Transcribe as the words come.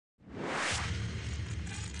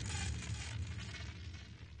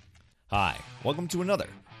Hi, welcome to another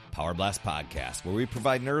Power Blast podcast where we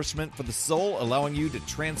provide nourishment for the soul, allowing you to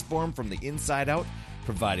transform from the inside out,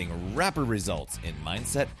 providing rapid results in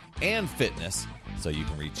mindset and fitness so you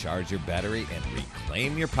can recharge your battery and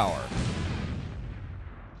reclaim your power.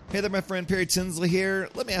 Hey there, my friend Perry Tinsley here.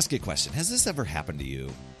 Let me ask you a question. Has this ever happened to you?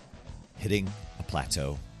 Hitting a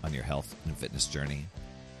plateau on your health and fitness journey?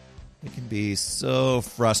 It can be so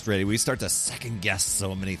frustrating. We start to second guess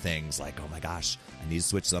so many things like, oh my gosh, I need to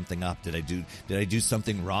switch something up. Did I do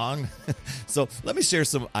something wrong? So let me share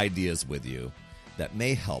some ideas with you that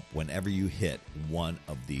may help whenever you hit one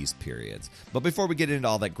of these periods. But before we get into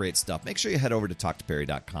all that great stuff, make sure you head over to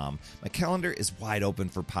talktoperry.com. My calendar is wide open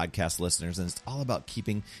for podcast listeners, and it's all about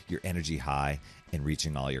keeping your energy high and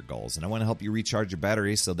reaching all your goals. And I want to help you recharge your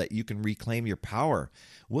battery so that you can reclaim your power.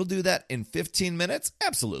 We'll do that in 15 minutes,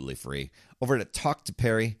 absolutely free, over at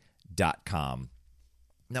talktoperry.com.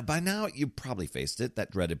 Now, by now, you probably faced it,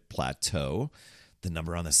 that dreaded plateau. The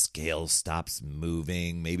number on the scale stops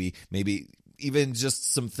moving. Maybe even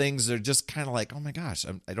just some things are just kind of like, oh my gosh,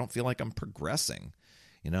 I don't feel like I'm progressing.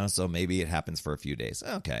 So maybe it happens for a few days.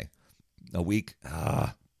 Okay. A week,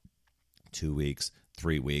 2 weeks,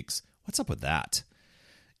 3 weeks. What's up with that?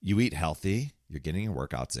 You eat healthy. You're getting your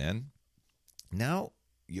workouts in. Now,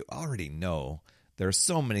 you already know there are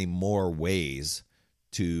so many more ways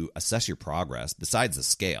to assess your progress besides the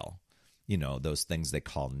scale. Those things they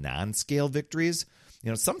call non-scale victories.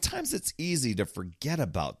 Sometimes it's easy to forget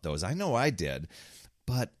about those. I know I did.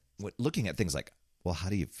 But looking at things like, well, how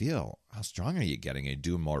do you feel? How strong are you getting? Are you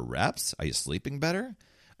doing more reps? Are you sleeping better?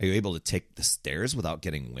 Are you able to take the stairs without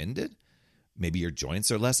getting winded? Maybe your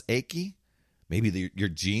joints are less achy. Maybe your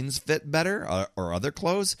jeans fit better or other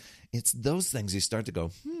clothes. It's those things you start to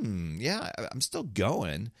go, yeah, I'm still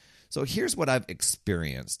going. So here's what I've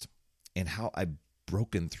experienced and how I've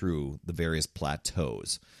broken through the various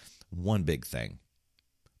plateaus. One big thing,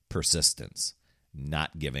 persistence,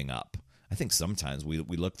 not giving up. I think sometimes we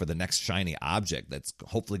look for the next shiny object that's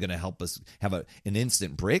hopefully going to help us have an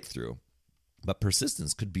instant breakthrough. But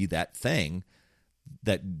persistence could be that thing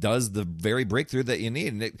that does the very breakthrough that you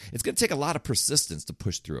need. And it's going to take a lot of persistence to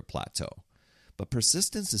push through a plateau. But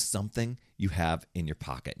persistence is something you have in your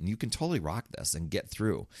pocket, and you can totally rock this and get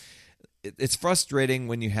through. It's frustrating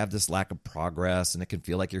when you have this lack of progress, and it can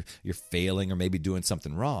feel like you're failing or maybe doing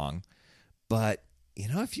something wrong. But,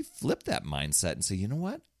 if you flip that mindset and say, you know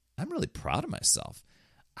what? I'm really proud of myself.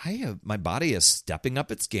 My body is stepping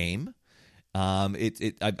up its game. I'm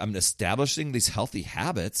establishing these healthy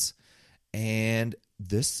habits, and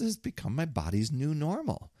this has become my body's new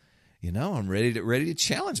normal. I'm ready to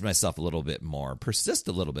challenge myself a little bit more, persist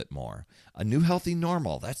a little bit more. A new healthy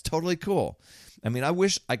normal. That's totally cool. I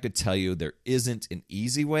wish I could tell you there isn't an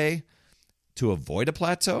easy way to avoid a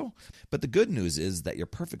plateau, but the good news is that you're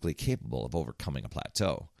perfectly capable of overcoming a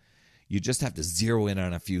plateau. You just have to zero in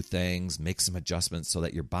on a few things, make some adjustments so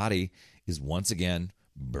that your body is once again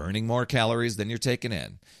burning more calories than you're taking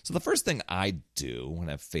in. So the first thing I do when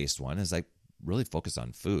I've faced one is I really focus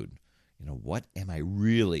on food. What am I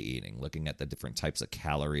really eating? Looking at the different types of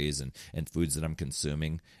calories and foods that I'm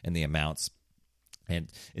consuming and the amounts.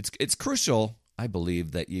 And it's crucial, I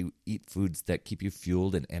believe, that you eat foods that keep you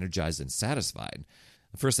fueled and energized and satisfied.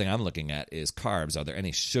 The first thing I'm looking at is carbs. Are there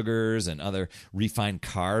any sugars and other refined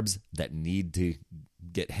carbs that need to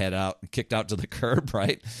get kicked out to the curb,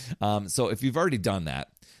 right? So if you've already done that,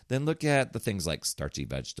 then look at the things like starchy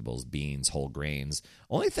vegetables, beans, whole grains,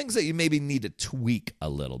 only things that you maybe need to tweak a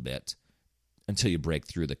little bit until you break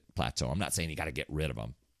through the plateau. I'm not saying you got to get rid of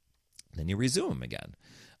them. Then you resume them again.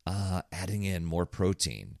 Adding in more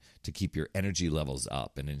protein to keep your energy levels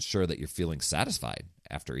up and ensure that you're feeling satisfied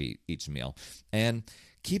after each meal. And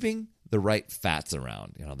keeping the right fats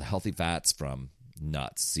around, the healthy fats from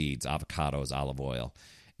nuts, seeds, avocados, olive oil,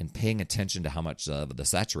 and paying attention to how much of the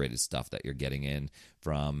saturated stuff that you're getting in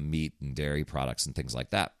from meat and dairy products and things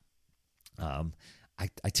like that.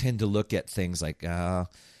 I tend to look at things like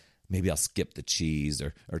maybe I'll skip the cheese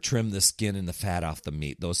or trim the skin and the fat off the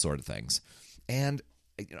meat, those sort of things. And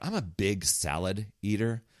I'm a big salad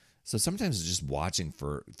eater, so sometimes it's just watching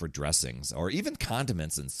for dressings or even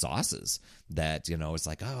condiments and sauces that, it's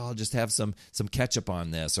like, oh, I'll just have some ketchup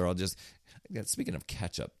on this, or speaking of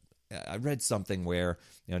ketchup, I read something where,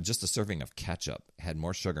 just a serving of ketchup had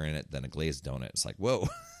more sugar in it than a glazed donut. It's like, whoa.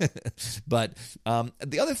 But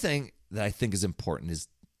the other thing that I think is important is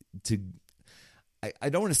I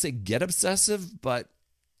don't want to say get obsessive, but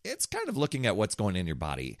it's kind of looking at what's going in your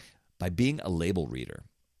body by being a label reader.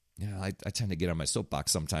 I tend to get on my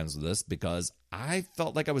soapbox sometimes with this because I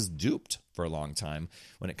felt like I was duped for a long time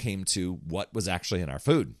when it came to what was actually in our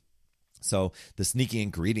food. So the sneaky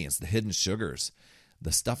ingredients, the hidden sugars,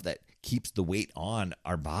 the stuff that keeps the weight on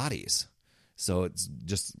our bodies. So it's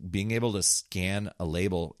just being able to scan a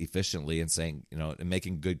label efficiently and saying, and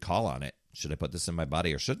making a good call on it. Should I put this in my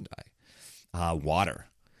body or shouldn't I? Water.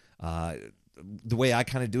 The way I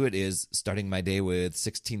kind of do it is starting my day with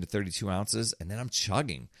 16 to 32 ounces, and then I'm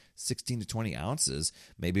chugging 16 to 20 ounces,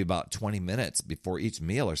 maybe about 20 minutes before each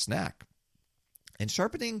meal or snack. And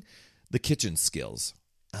sharpening the kitchen skills.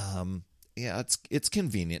 It's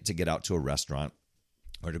convenient to get out to a restaurant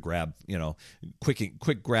or to grab,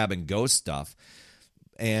 quick grab and go stuff.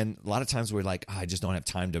 And a lot of times we're like, I just don't have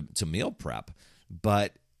time to meal prep.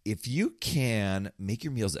 But if you can make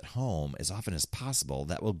your meals at home as often as possible,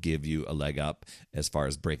 that will give you a leg up as far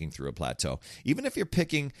as breaking through a plateau. Even if you're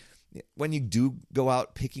when you do go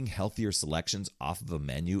out, picking healthier selections off of a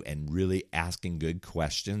menu and really asking good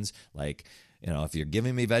questions, like, if you're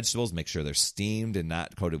giving me vegetables, make sure they're steamed and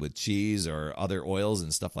not coated with cheese or other oils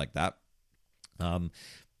and stuff like that.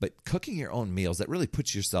 But cooking your own meals, that really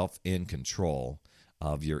puts yourself in control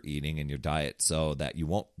of your eating and your diet so that you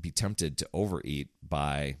won't be tempted to overeat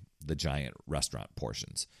by the giant restaurant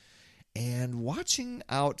portions. And watching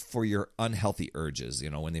out for your unhealthy urges,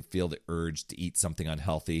 when they feel the urge to eat something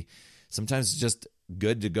unhealthy, sometimes it's just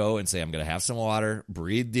good to go and say, I'm going to have some water,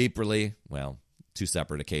 breathe deeply. Well, two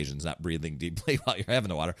separate occasions, not breathing deeply while you're having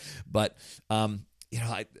the water. But,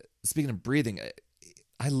 speaking of breathing,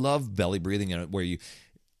 I love belly breathing, where you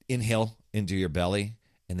inhale into your belly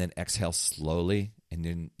and then exhale slowly. And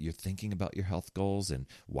then you're thinking about your health goals and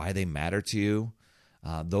why they matter to you.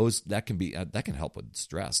 That can help with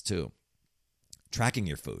stress too. Tracking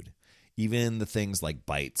your food, even the things like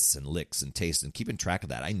bites and licks and taste, and keeping track of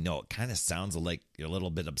that. I know it kind of sounds like you're a little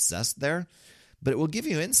bit obsessed there, but it will give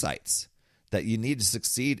you insights that you need to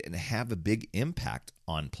succeed and have a big impact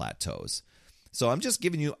on plateaus. So I'm just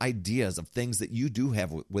giving you ideas of things that you do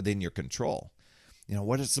have within your control.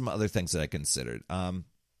 What are some other things that I considered?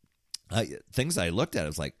 Things I looked at, I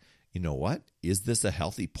was like, you know what? Is this a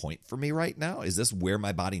healthy point for me right now? Is this where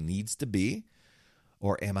my body needs to be?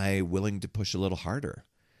 Or am I willing to push a little harder?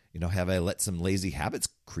 Have I let some lazy habits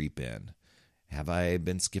creep in? Have I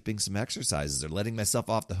been skipping some exercises or letting myself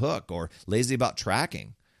off the hook, or lazy about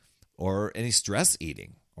tracking, or any stress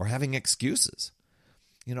eating, or having excuses?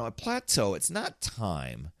 A plateau, it's not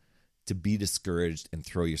time to be discouraged and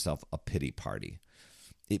throw yourself a pity party.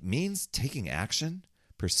 It means taking action,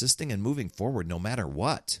 persisting and moving forward no matter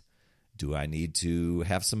what. Do I need to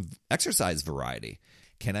have some exercise variety?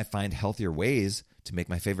 Can I find healthier ways to make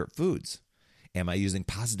my favorite foods? Am I using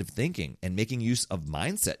positive thinking and making use of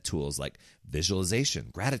mindset tools like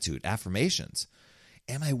visualization, gratitude, affirmations?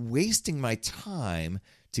 Am I wasting my time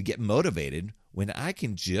to get motivated when I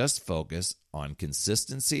can just focus on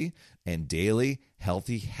consistency and daily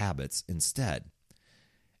healthy habits instead?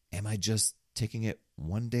 Am I just taking it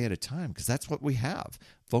one day at a time? Because that's what we have,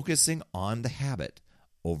 focusing on the habit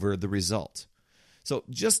over the result. So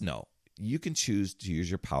just know, you can choose to use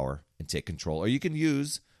your power and take control, or you can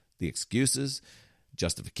use the excuses,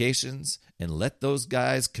 justifications, and let those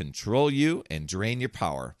guys control you and drain your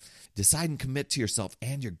power. Decide and commit to yourself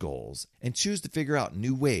and your goals, and choose to figure out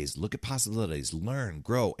new ways, look at possibilities, learn,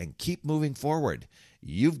 grow, and keep moving forward.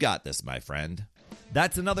 You've got this, my friend.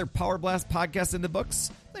 That's another Power Blast podcast in the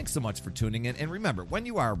books. Thanks so much for tuning in. And remember, when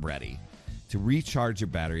you are ready to recharge your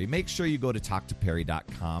battery, make sure you go to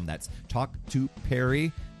talktoperry.com. That's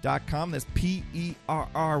talktoperry.com. That's Perry.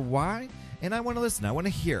 And I want to listen. I want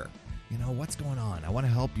to hear, what's going on. I want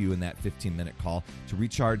to help you in that 15-minute call to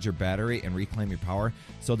recharge your battery and reclaim your power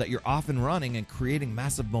so that you're off and running and creating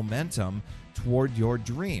massive momentum toward your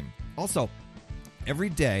dream. Also, every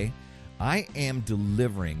day I am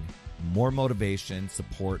delivering more motivation,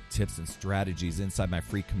 support, tips, and strategies inside my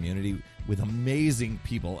free community with amazing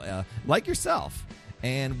people like yourself.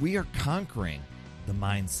 And we are conquering the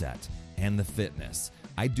mindset and the fitness.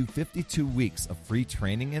 I do 52 weeks of free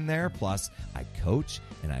training in there. Plus, I coach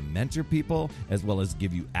and I mentor people, as well as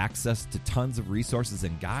give you access to tons of resources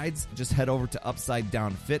and guides. Just head over to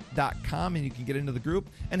UpsideDownFit.com and you can get into the group.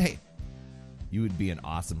 And hey, you would be an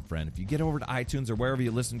awesome friend if you get over to iTunes or wherever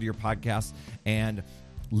you listen to your podcasts and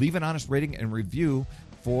leave an honest rating and review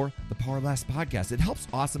for the Power Blast podcast. It helps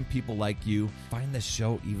awesome people like you find this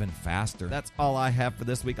show even faster. That's all I have for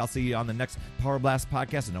this week. I'll see you on the next Power Blast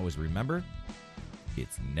podcast. And always remember,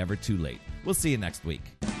 it's never too late. We'll see you next week.